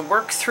 So I'm going to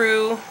work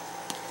through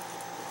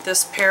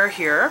this pair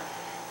here.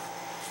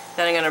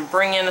 Then I'm going to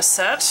bring in a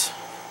set.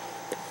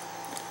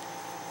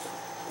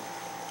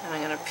 And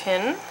I'm going to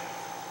pin.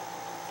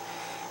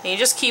 And you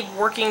just keep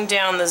working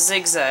down the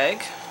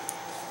zigzag.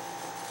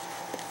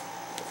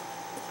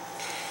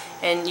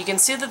 And you can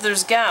see that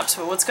there's gaps,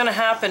 but what's going to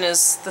happen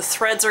is the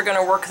threads are going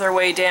to work their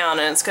way down,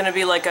 and it's going to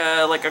be like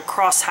a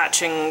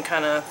cross-hatching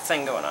kind of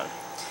thing going on.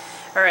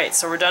 Alright,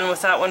 so we're done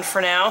with that one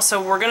for now.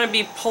 So we're going to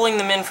be pulling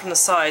them in from the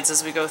sides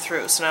as we go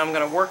through. So now I'm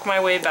going to work my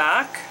way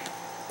back.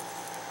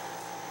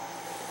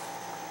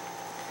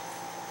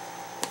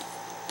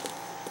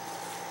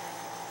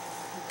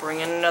 Bring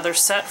in another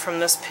set from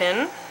this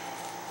pin.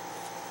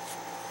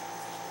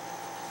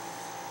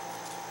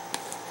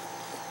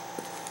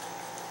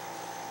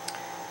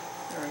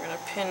 Then we're going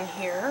to pin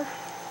here.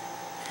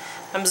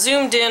 I'm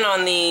zoomed in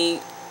on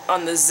the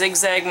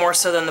zigzag more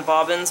so than the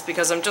bobbins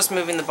because I'm just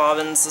moving the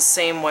bobbins the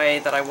same way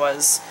that I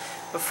was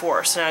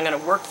before. So now I'm going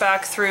to work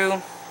back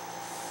through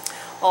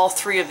all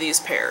three of these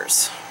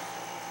pairs.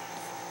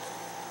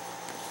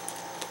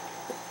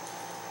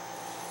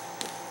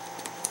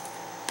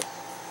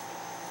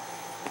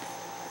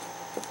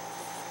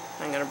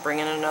 I'm going to bring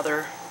in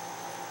another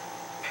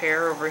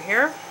pair over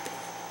here.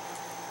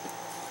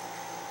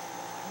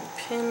 And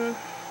pin.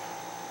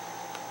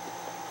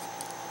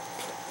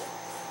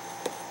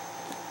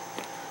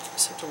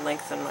 Just have to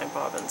lengthen my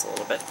bobbins a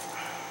little bit.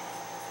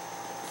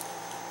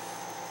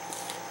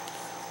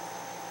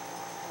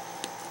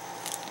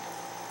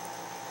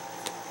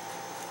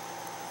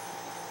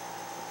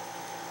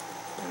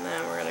 And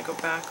then we're going to go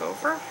back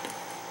over.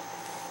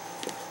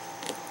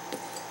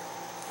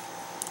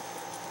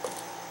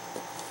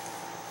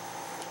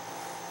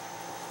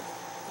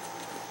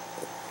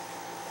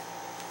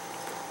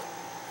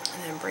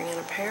 And then bring in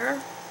a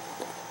pair.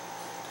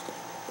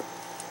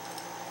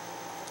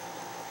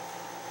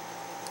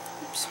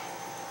 Oops.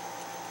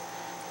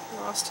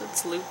 Lost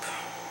its loop.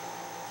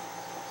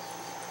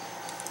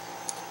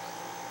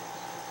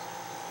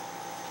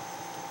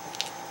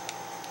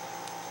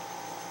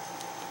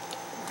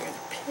 We're going to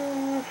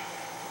pin.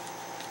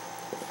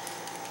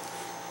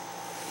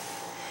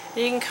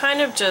 You can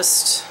kind of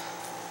just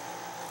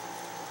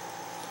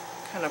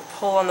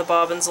pull on the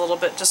bobbins a little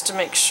bit just to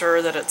make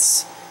sure that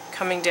it's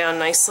coming down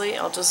nicely.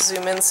 I'll just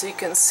zoom in so you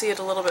can see it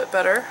a little bit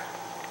better.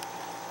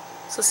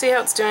 So see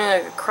how it's doing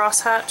a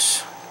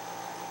crosshatch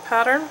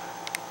pattern?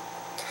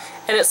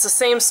 And it's the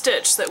same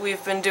stitch that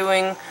we've been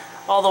doing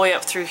all the way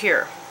up through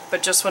here,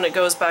 but just when it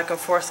goes back and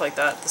forth like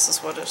that, this is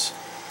what it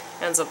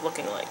ends up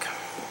looking like.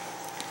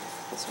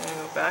 So I'm going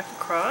to go back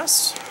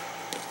across.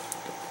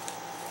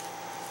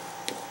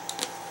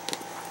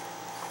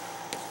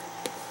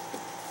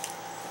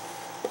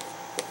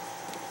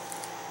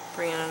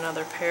 Bring in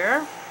another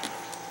pair.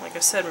 Like I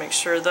said, make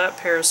sure that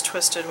pair is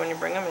twisted when you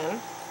bring them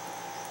in.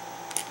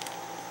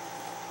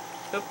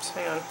 Oops,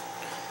 hang on.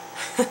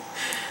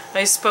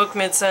 I spoke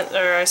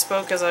I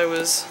spoke as I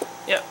was,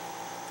 yep,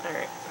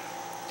 alright.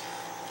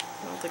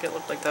 I don't think it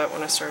looked like that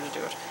when I started to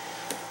do it.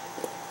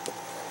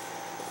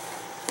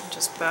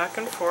 Just back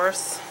and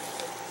forth.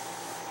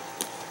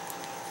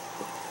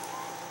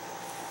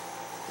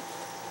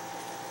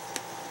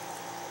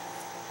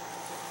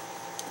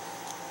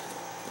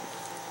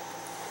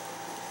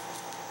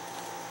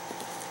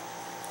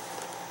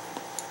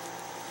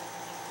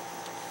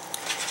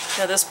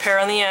 Now this pair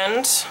on the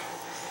end,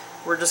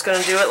 we're just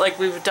going to do it like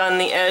we've done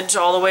the edge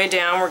all the way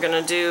down. We're going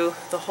to do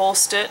the whole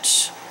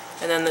stitch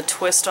and then the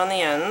twist on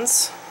the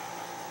ends.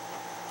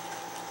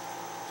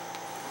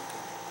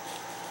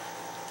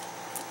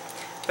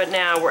 But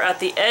now we're at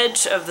the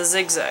edge of the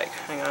zigzag.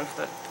 Hang on,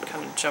 that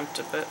kind of jumped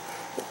a bit.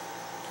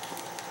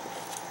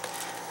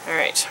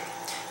 Alright,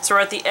 so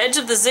we're at the edge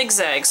of the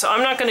zigzag, so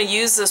I'm not going to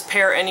use this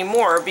pair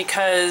anymore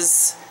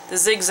because the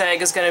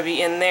zigzag is going to be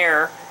in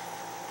there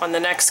on the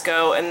next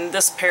go, and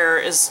this pair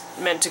is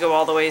meant to go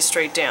all the way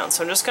straight down.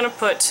 So I'm just going to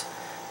put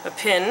a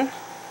pin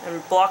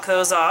and block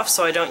those off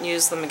so I don't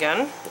use them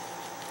again,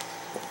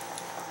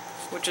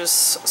 which is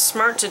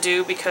smart to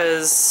do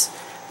because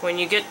when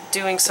you get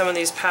doing some of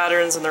these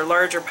patterns and they're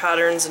larger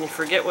patterns and you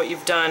forget what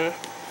you've done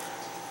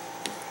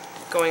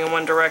going in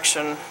one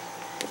direction,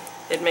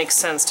 it makes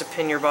sense to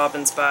pin your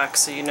bobbins back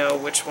so you know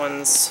which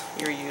ones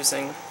you're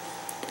using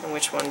and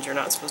which ones you're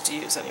not supposed to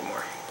use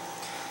anymore.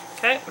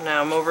 Okay,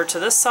 now I'm over to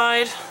this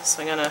side,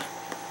 so I'm going to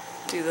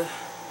do the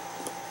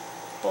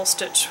whole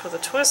stitch with a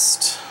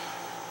twist.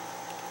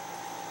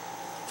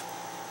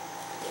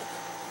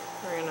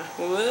 We're going to,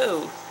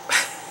 whoa,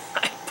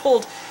 I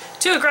pulled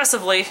too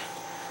aggressively.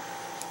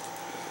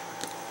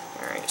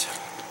 Alright,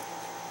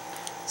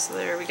 so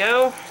there we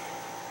go.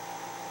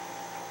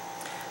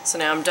 So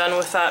now I'm done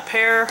with that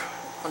pair.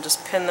 I'll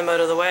just pin them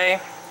out of the way.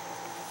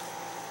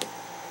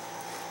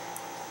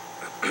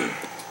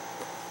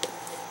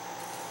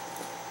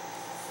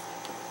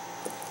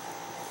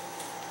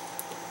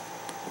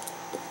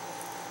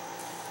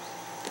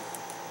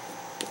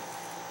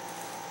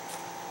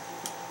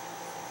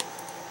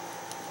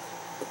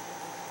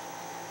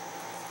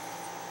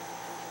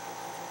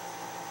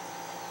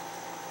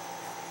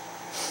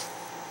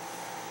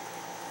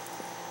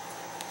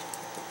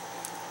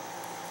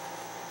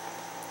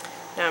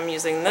 Now I'm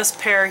using this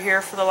pair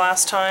here for the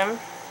last time.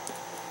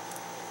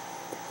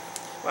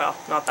 Well,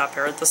 not that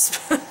pair, this,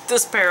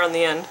 this pair on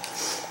the end.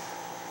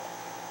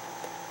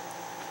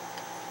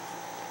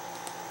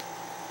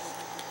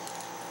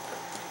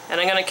 And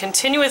I'm going to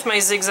continue with my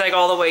zigzag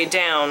all the way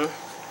down,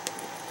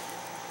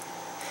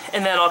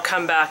 and then I'll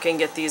come back and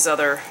get these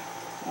other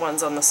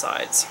ones on the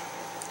sides.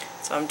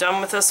 So I'm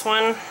done with this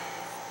one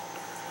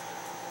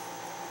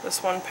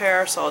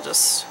pair, so I'll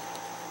just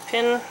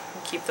pin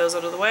and keep those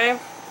out of the way.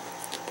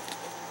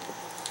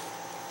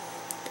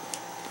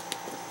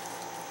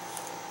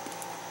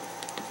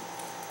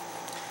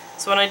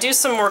 So when I do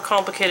some more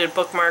complicated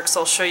bookmarks,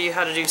 I'll show you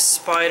how to do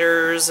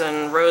spiders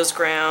and rose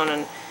ground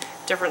and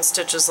different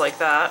stitches like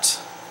that.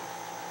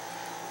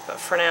 But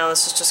for now,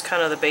 this is just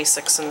kind of the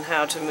basics and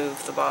how to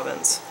move the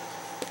bobbins.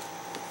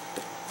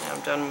 Now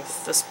I'm done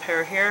with this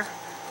pair here.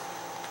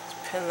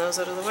 Just pin those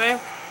out of the way.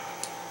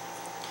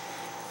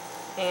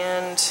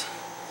 And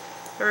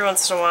every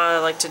once in a while I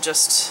like to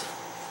just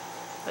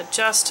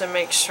adjust to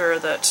make sure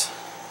that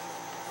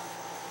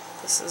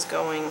this is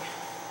going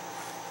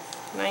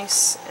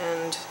nice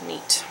and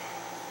neat.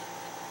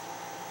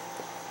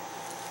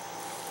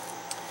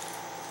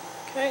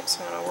 Okay,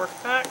 so I'm going to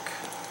work back.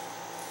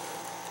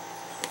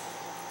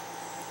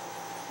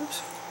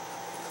 Oops.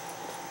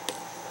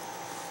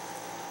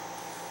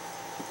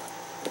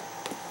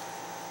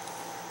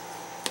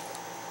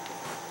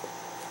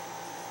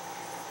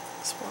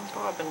 This one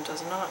bobbin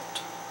does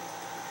not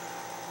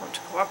want to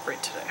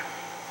cooperate today.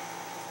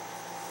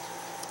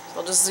 So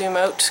I'll just zoom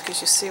out because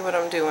you see what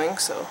I'm doing,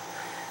 so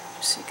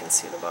you can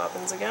see the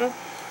bobbins again.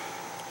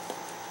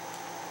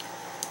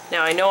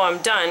 Now I know I'm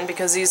done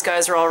because these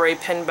guys are already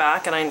pinned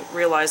back, and I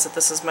realize that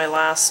this is my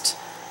last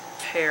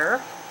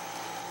pair.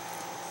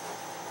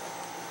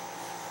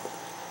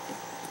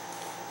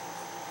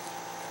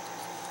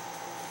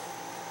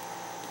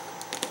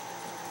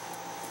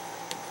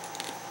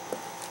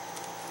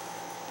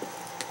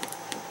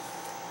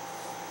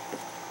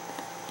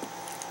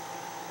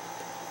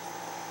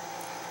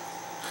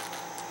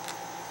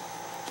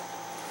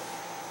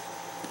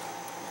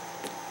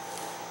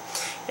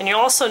 And you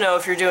also know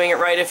if you're doing it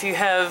right if you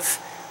have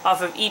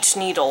off of each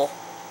needle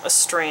a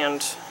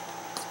strand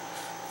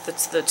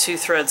that's the two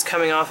threads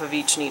coming off of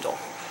each needle.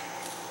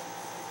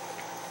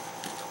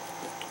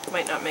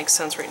 Might not make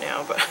sense right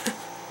now, but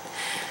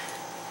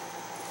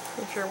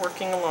if you're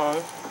working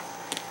along,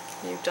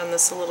 you've done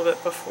this a little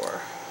bit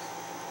before.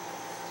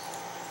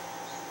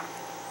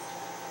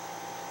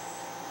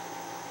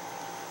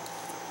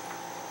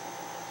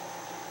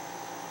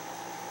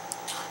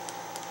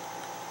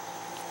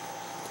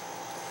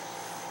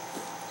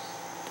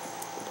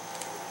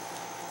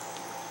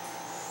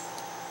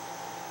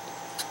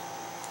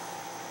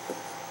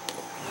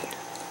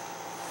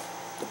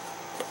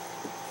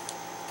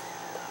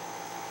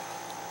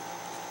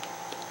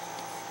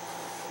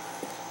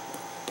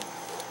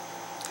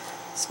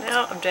 So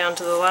now I'm down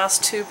to the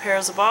last two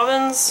pairs of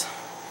bobbins,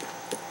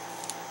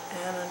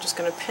 and I'm just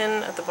going to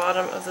pin at the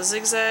bottom of the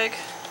zigzag,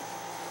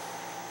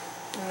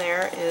 and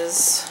there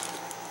is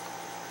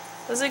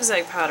the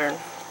zigzag pattern.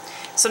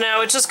 So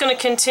now it's just going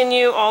to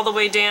continue all the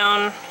way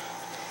down,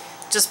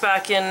 just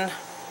back in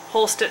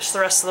whole stitch the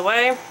rest of the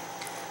way.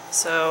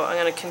 So I'm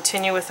going to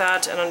continue with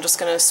that, and I'm just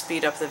going to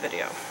speed up the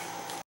video.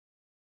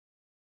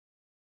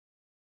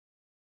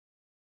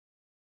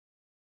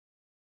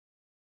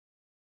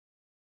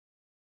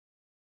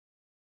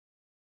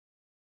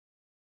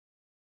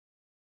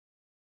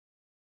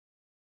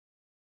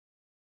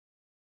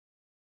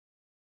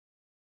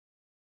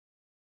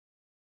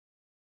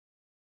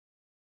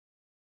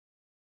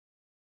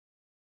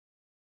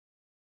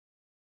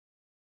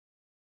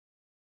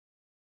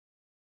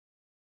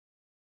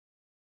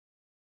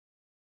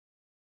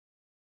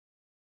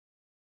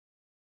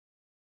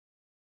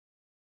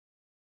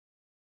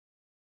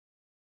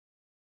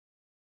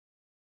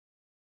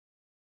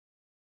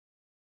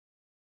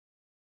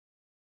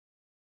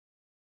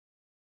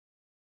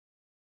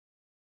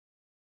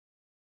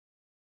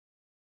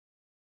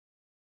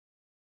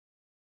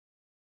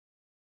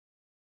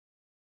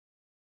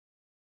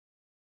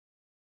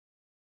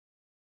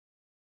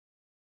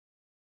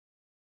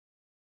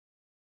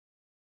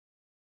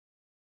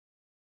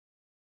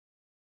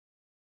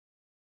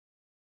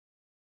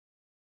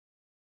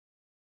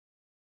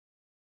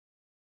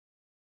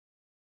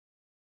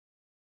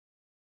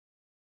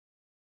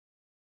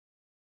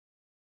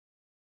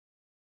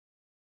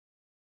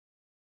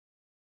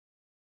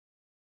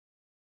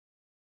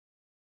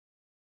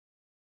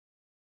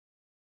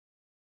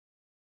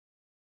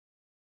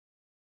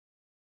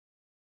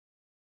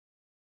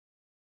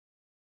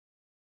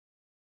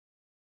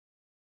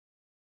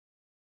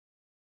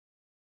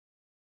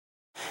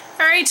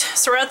 Alright,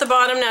 so we're at the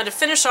bottom now. To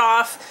finish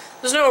off,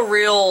 there's no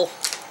real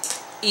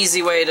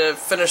easy way to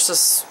finish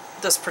this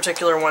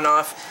particular one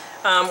off.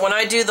 When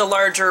I do the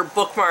larger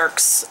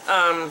bookmarks,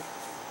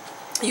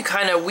 you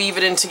kind of weave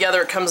it in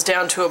together. It comes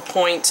down to a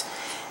point,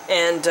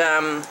 and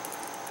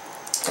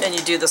you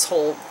do this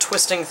whole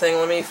twisting thing.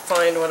 Let me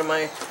find one of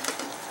my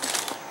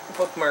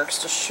bookmarks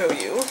to show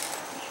you.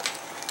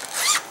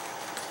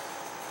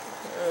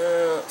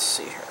 let's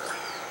see here.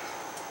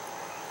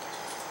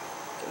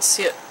 You can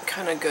see it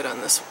kind of good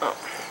on this. Oh,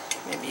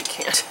 maybe you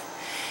can't.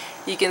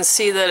 You can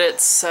see that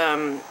it's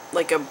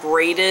like a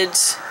braided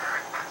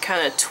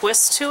kind of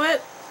twist to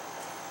it,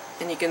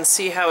 and you can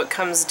see how it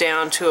comes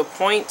down to a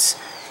point,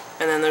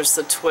 and then there's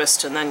the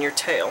twist, and then your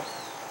tail.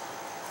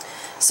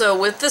 So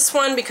with this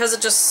one, because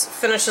it just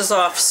finishes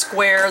off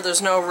square,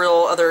 there's no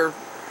real other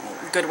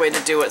good way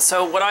to do it.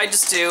 So what I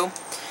just do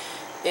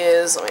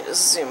is, let me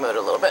just zoom out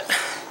a little bit.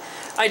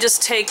 I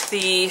just take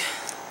the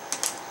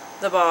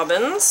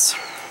bobbins.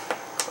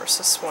 Of course,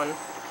 this one,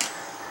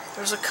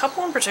 there's a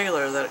couple in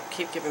particular that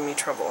keep giving me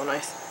trouble, and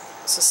I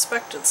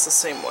suspect it's the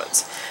same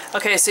ones.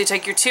 Okay, so you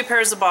take your 2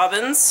 pairs of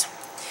bobbins,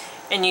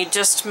 and you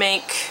just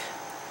make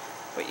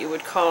what you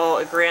would call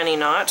a granny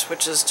knot,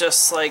 which is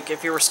just like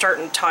if you were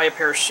starting to tie a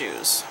pair of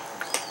shoes.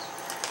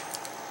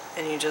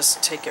 And you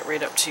just take it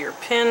right up to your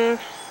pin,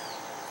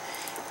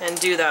 and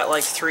do that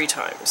like 3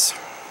 times.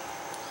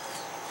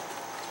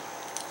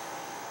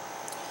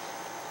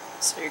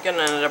 So you're going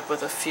to end up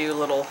with a few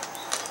little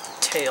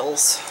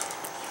tails.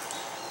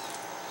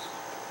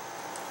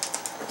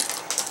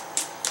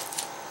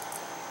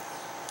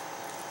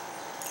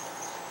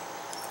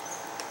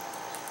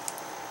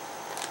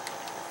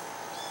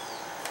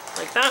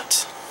 Like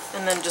that,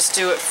 and then just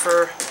do it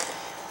for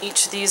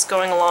each of these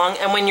going along.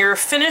 And when you're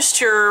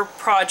finished your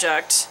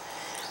project,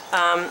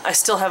 I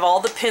still have all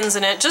the pins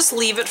in it. Just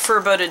leave it for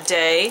about a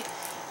day.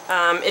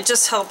 It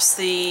just helps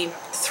the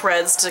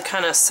threads to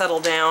kind of settle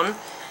down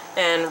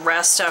and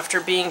rest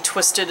after being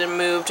twisted and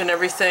moved and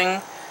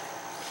everything.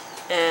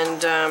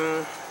 And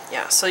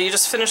yeah, so you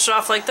just finish it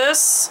off like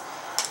this.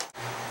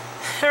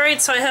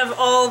 Alright, so I have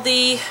all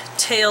the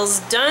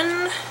tails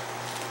done,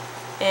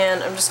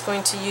 and I'm just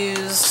going to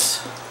use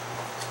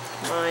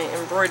my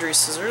embroidery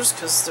scissors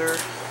because they're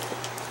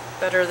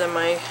better than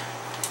my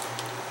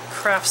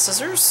craft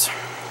scissors.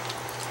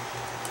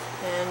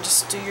 And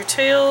just do your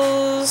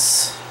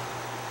tails,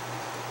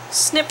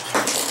 snip,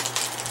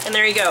 and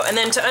there you go. And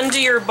then to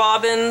undo your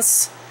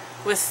bobbins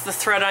with the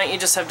thread on it, you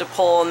just have to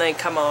pull and they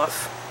come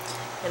off.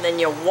 And then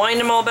you wind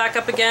them all back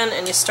up again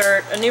and you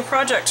start a new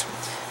project.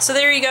 So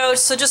there you go.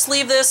 So just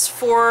leave this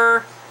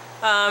for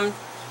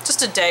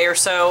just a day or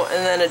so,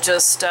 and then it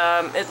just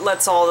it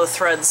lets all the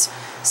threads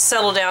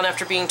settle down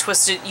after being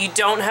twisted. You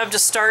don't have to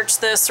starch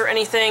this or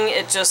anything.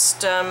 It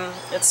just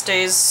it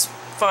stays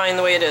fine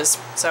the way it is.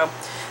 So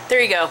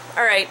there you go.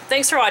 Alright,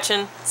 thanks for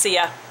watching. See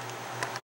ya.